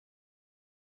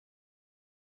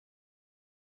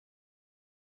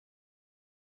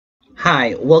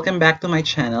Hi, welcome back to my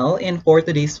channel, and for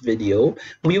today's video,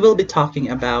 we will be talking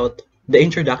about the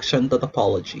introduction to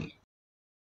topology.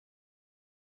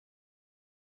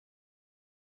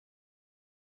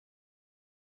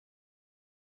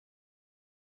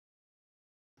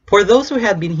 For those who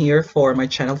have been here for my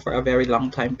channel for a very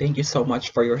long time, thank you so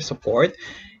much for your support.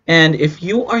 And if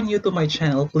you are new to my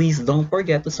channel, please don't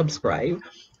forget to subscribe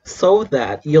so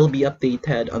that you'll be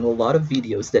updated on a lot of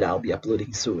videos that I'll be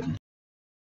uploading soon.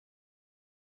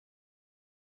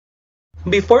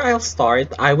 Before I'll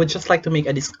start, I would just like to make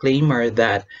a disclaimer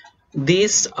that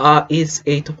this is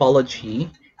a topology.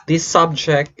 This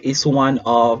subject is one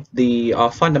of the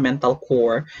fundamental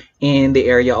core in the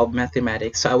area of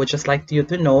mathematics. So I would just like you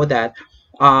to know that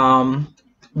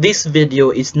this video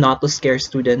is not to scare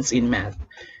students in math.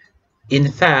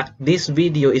 In fact, this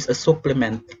video is a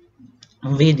supplement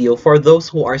video for those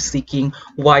who are seeking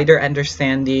wider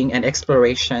understanding and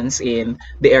explorations in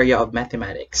the area of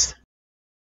mathematics.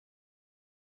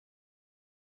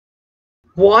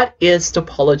 What is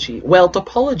topology? Well,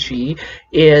 topology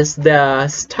is the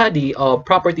study of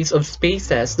properties of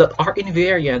spaces that are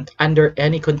invariant under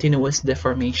any continuous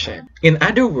deformation. In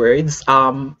other words,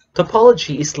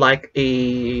 topology is like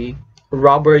a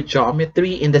rubber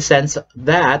geometry in the sense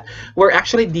that we're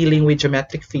actually dealing with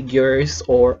geometric figures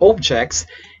or objects,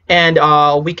 and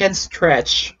we can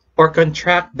stretch or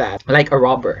contract that like a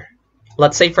rubber.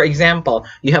 Let's say, for example,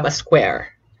 you have a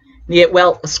square. Yeah,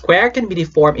 well, a square can be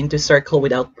deformed into a circle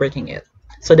without breaking it.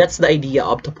 So that's the idea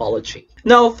of topology.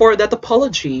 Now, for the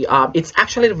topology, it's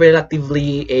actually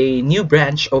relatively a new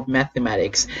branch of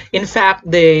mathematics. In fact,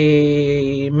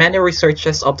 many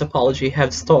researches of topology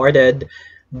have started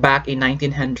back in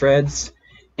 1900s,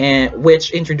 and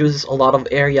which introduces a lot of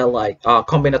area like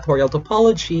combinatorial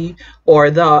topology or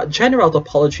the general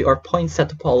topology or point set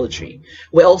topology.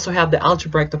 We also have the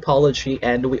algebraic topology,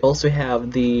 and we also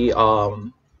have the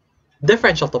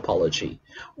differential topology.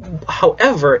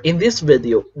 However, in this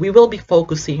video, we will be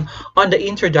focusing on the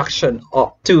introduction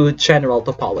to general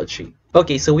topology.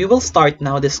 Okay, so we will start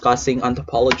now discussing on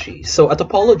topology. So a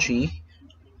topology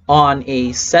on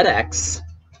a set X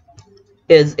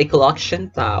is a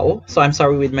collection tau, so I'm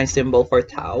sorry with my symbol for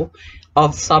tau,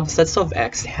 of subsets of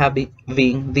X having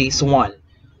this one.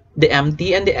 The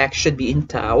empty and the X should be in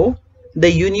tau. The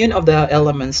union of the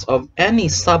elements of any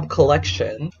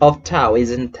subcollection of tau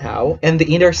is in tau, and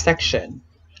the intersection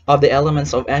of the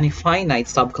elements of any finite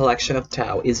subcollection of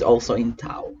tau is also in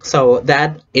tau. So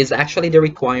that is actually the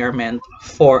requirement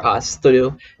for us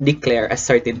to declare a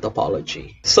certain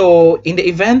topology. So in the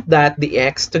event that the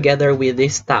X together with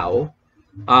this tau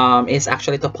is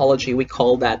actually topology, we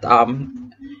call that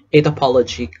a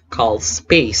topology called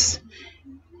space.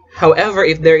 However,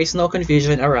 if there is no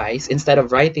confusion arise, instead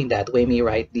of writing that, we may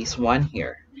write this one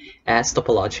here as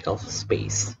topological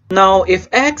space. Now, if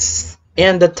X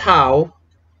and the tau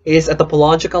is a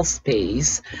topological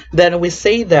space, then we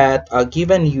say that a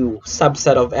given U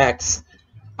subset of X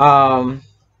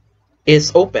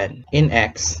is open in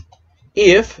X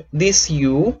if this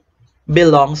U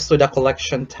belongs to the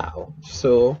collection tau.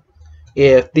 So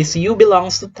if this U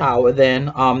belongs to tau,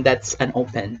 then that's an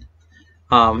open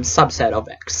subset of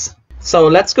X. So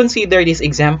let's consider this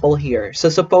example here. So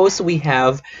suppose we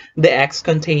have the X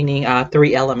containing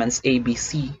three elements A, B,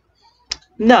 C.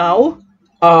 Now,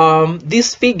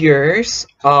 these figures,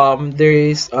 there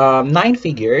is 9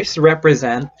 figures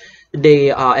represent the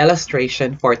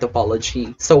illustration for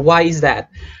topology. So why is that?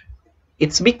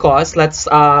 It's because let's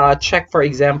check, for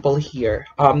example, here.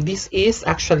 This is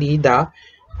actually the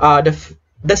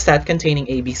set containing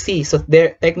ABC. So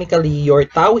there, technically, your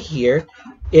tau here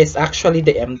is actually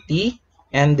the empty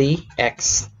and the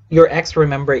X. Your X,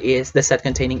 remember, is the set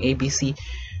containing ABC.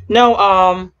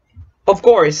 Now, of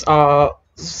course,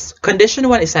 condition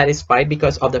 1 is satisfied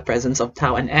because of the presence of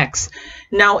tau and X.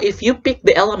 Now, if you pick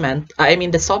the element,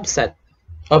 the subset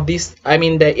of this,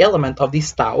 the element of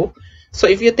this tau. So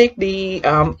if you take the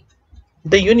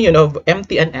union of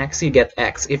empty and X, you get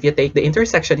X. If you take the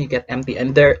intersection, you get empty,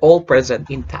 and they're all present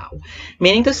in tau.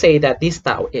 Meaning to say that this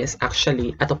tau is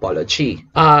actually a topology.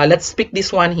 Let's pick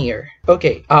this one here.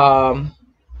 Okay. I'm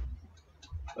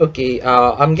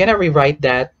gonna rewrite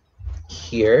that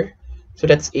here. So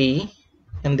that's A,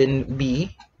 and then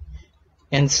B,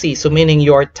 and C. So meaning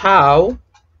your tau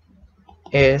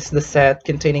is the set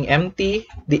containing empty,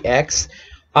 the X,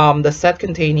 the set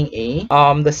containing A,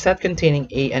 the set containing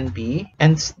A and B,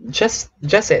 and just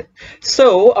it.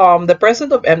 So the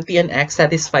presence of empty and X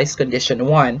satisfies condition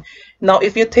 1. Now,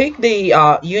 if you take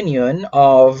the union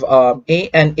of A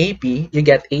and AB, you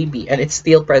get AB, and it's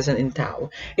still present in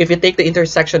tau. If you take the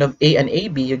intersection of A and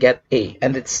AB, you get A,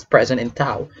 and it's present in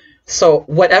tau. So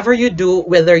whatever you do,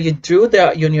 whether you do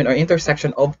the union or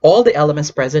intersection of all the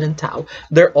elements present in tau,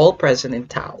 they're all present in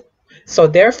tau. So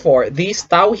therefore, this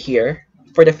tau here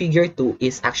for the figure 2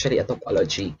 is actually a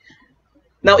topology.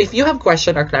 Now, if you have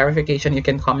question or clarification, you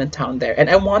can comment down there. And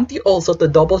I want you also to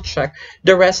double check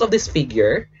the rest of this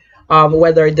figure,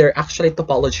 whether they're actually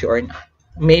topology or not.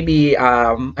 Maybe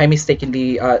I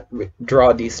mistakenly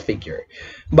draw this figure.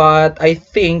 But I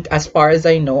think, as far as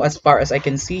I know, as far as I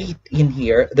can see in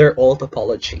here, they're all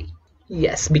topology.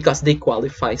 Yes, because they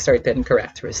qualify certain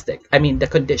characteristic. I mean, the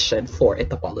condition for a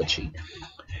topology.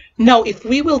 Now, if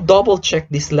we will double check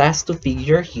this last two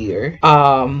figure here,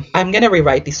 I'm gonna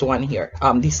rewrite this one here.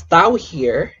 This tau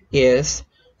here is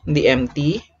the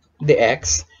empty, the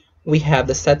X. We have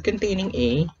the set containing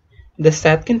A, the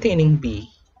set containing B.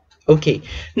 Okay.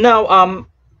 Now,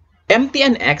 empty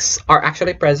and X are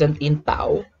actually present in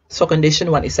tau, so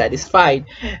condition 1 is satisfied.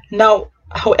 Now,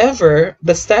 however,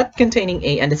 the set containing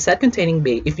A and the set containing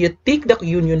B, if you take the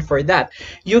union for that,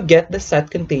 you get the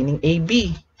set containing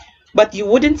AB. But you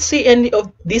wouldn't see any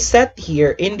of this set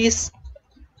here in this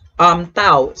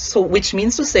tau, so which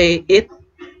means to say it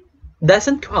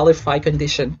doesn't qualify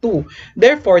condition 2.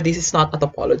 Therefore, this is not a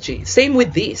topology. Same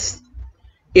with this.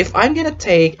 If I'm gonna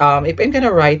take, if I'm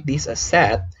gonna write this as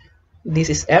set, this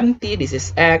is empty, this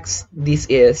is X, this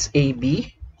is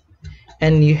AB,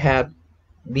 and you have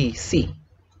BC,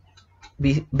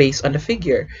 based on the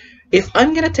figure. If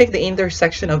I'm gonna take the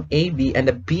intersection of AB and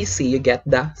the BC, you get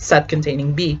the set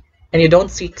containing B. And you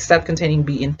don't see set containing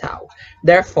B in tau.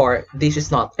 Therefore, this is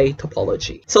not a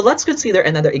topology. So let's consider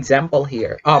another example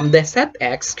here. The set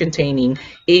X containing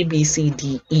A, B, C,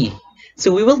 D, E.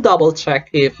 So we will double check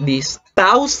if these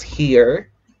taus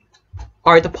here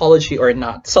are topology or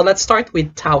not. So let's start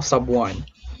with tau sub 1.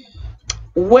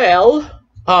 Well,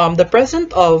 the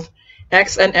present of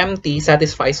X and empty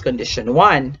satisfies condition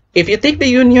 1. If you take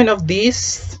the union of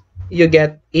these, you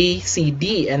get A, C,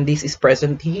 D, and this is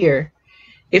present here.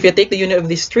 If you take the union of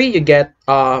these three, you get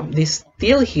this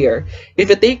still here. If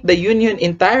you take the union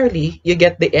entirely, you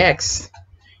get the X.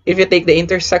 If you take the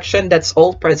intersection, that's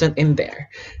all present in there.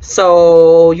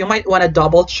 So you might want to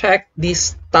double check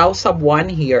this tau sub 1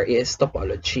 here is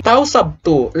topology. Tau sub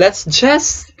 2, let's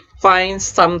just find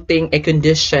something, a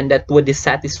condition that would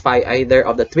satisfy either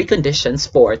of the three conditions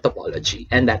for topology.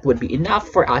 And that would be enough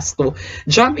for us to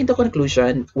jump into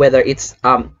conclusion whether it's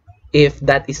if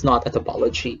that is not a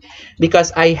topology,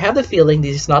 because I have the feeling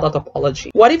this is not a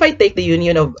topology. What if I take the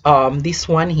union of this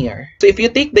one here? So if you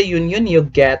take the union, you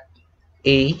get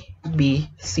A, B,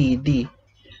 C, D.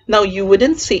 Now you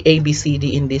wouldn't see A, B, C,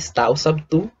 D in this tau sub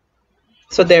 2.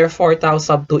 So therefore, tau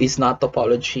sub 2 is not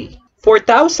topology. For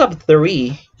tau sub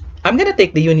 3, I'm gonna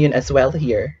take the union as well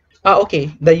here.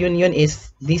 Okay, the union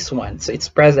is this one, so it's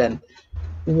present.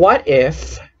 What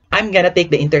if I'm gonna take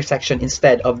the intersection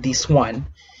instead of this one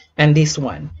and this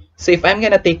one? So if I'm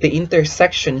gonna take the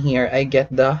intersection here, I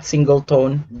get the single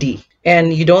tone D.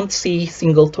 And you don't see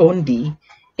single tone D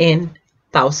in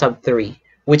tau sub 3,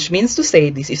 which means to say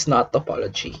this is not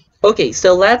topology. Okay,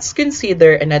 so let's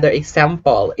consider another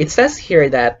example. It says here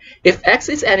that if X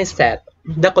is any set,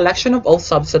 the collection of all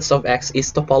subsets of X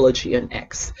is topology on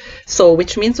X. So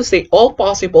which means to say all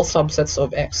possible subsets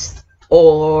of X,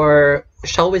 or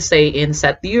shall we say in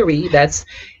set theory, that's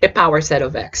a power set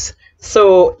of X.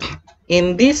 So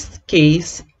in this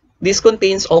case, this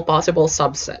contains all possible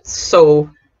subsets. So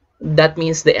that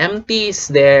means the empty is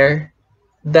there,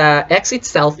 the X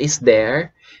itself is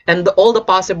there, and all the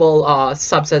possible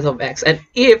subsets of X. And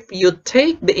if you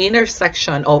take the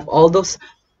intersection of all those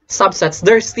subsets,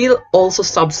 there's still also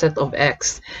subset of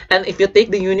X. And if you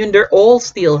take the union, they're all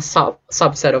still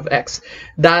subset of X.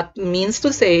 That means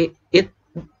to say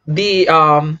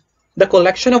the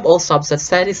collection of all subsets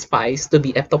satisfies to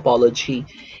be a topology.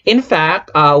 In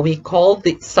fact, we call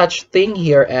such thing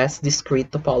here as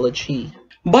discrete topology.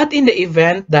 But in the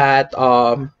event that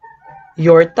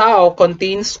your tau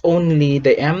contains only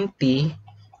the empty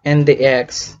and the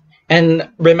X, and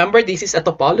remember this is a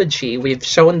topology, we've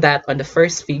shown that on the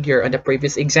first figure on the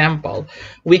previous example,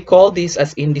 we call this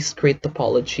as indiscrete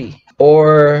topology,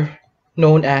 or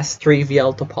known as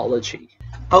trivial topology.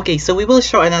 Okay, so we will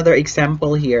show another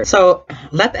example here. So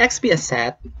let X be a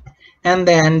set, and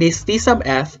then this T sub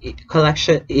F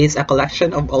collection is a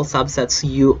collection of all subsets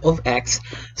U of X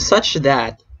such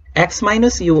that X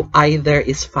minus U either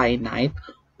is finite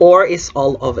or is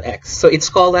all of X. So it's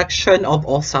collection of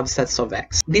all subsets of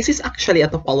X. This is actually a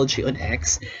topology on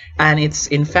X, and it's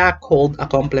in fact called a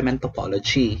complement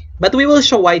topology. But we will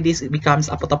show why this becomes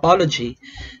a topology.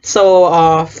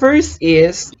 So first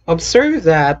is observe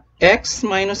that X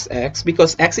minus X,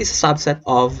 because X is a subset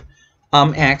of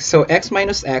x. So x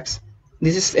minus x,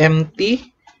 this is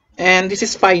empty, and this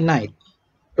is finite.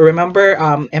 Remember,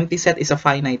 empty set is a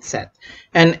finite set.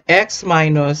 And x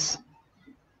minus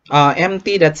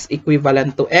empty, that's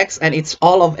equivalent to x, and it's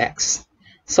all of x.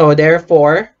 So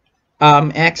therefore,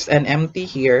 x and empty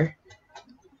here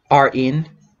are in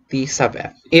T sub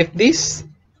f. If this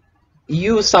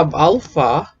U sub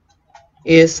alpha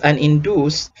is an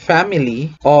induced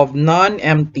family of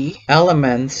non-empty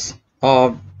elements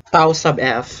of tau sub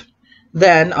f,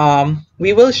 then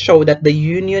we will show that the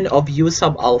union of U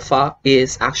sub alpha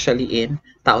is actually in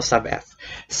tau sub f.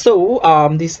 So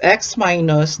this x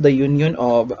minus the union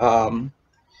of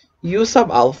U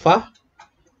sub alpha,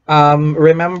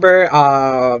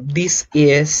 remember this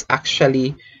is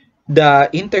actually the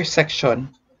intersection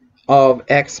of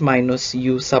x minus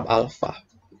U sub alpha.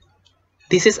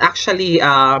 This is actually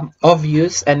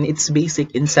obvious, and it's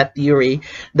basic in set theory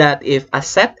that if a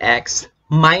set x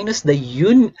minus the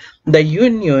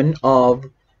union of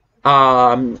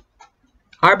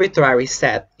arbitrary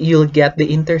set, you'll get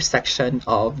the intersection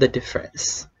of the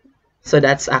difference. So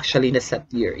that's actually the set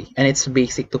theory, and it's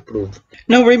basic to prove.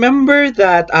 Now remember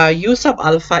that U sub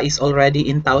alpha is already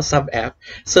in tau sub f,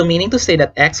 so meaning to say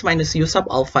that x minus U sub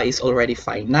alpha is already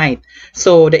finite.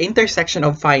 So the intersection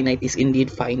of finite is indeed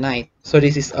finite. So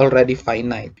this is already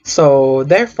finite. So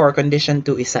therefore condition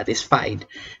 2 is satisfied.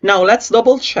 Now let's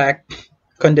double check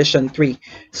condition 3.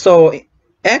 So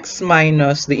x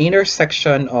minus the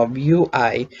intersection of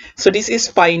ui, so this is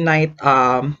finite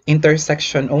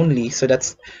intersection only, so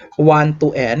that's 1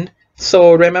 to n.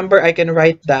 So remember, I can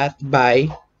write that by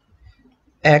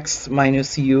x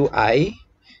minus ui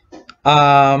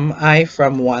I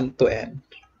from 1 to n.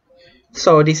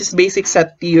 So this is basic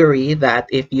set theory that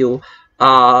if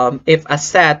a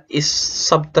set is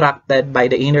subtracted by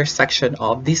the intersection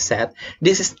of this set,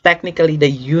 this is technically the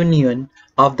union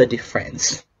of the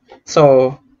difference.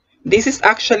 So this is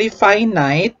actually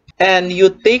finite, and you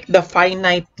take the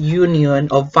finite union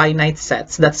of finite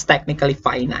sets, that's technically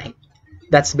finite.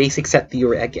 That's basic set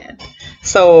theory again.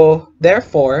 So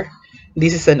therefore,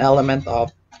 this is an element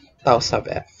of tau sub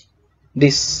f.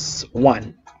 This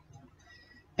one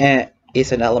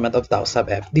is an element of tau sub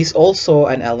f. This also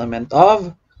an element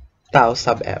of tau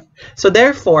sub f. So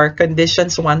therefore,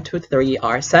 conditions 1, 2, 3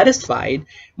 are satisfied,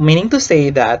 meaning to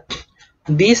say that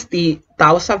this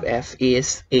tau sub f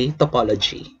is a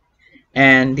topology,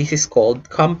 and this is called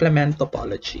complement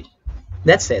topology.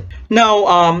 That's it.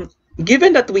 Now,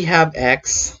 given that we have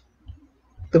x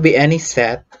to be any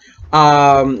set,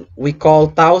 we call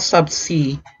tau sub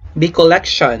c the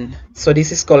collection. So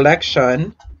this is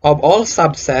collection of all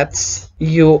subsets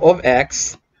u of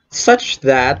x such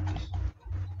that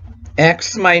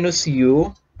x minus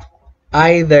u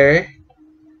either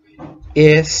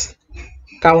is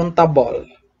countable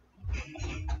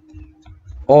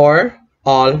or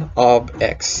all of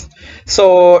x.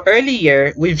 So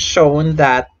earlier we've shown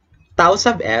that tau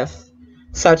sub f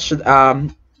such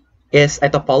is a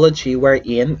topology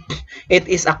wherein it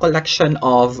is a collection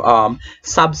of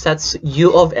subsets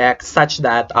u of x such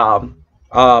that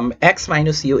x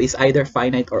minus u is either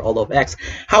finite or all of x.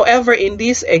 However, in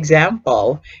this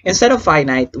example, instead of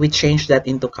finite, we change that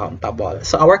into countable.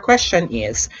 So our question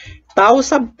is, tau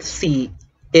sub c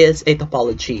is a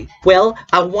topology. Well,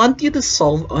 I want you to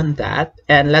solve on that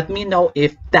and let me know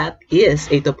if that is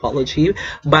a topology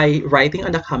by writing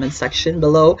on the comment section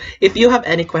below. If you have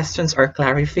any questions or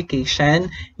clarification,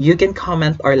 you can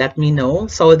comment or let me know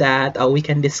so that we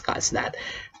can discuss that.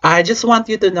 I just want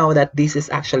you to know that this is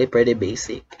actually pretty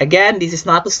basic. Again, this is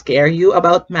not to scare you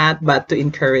about math, but to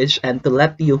encourage and to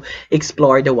let you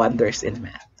explore the wonders in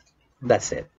math.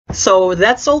 That's it. So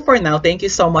that's all for now. Thank you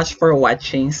so much for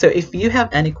watching. So if you have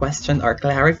any question or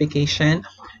clarification,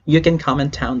 you can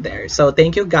comment down there. So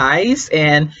thank you guys,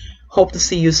 and hope to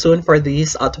see you soon for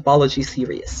this topology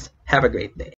series. Have a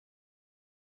great day.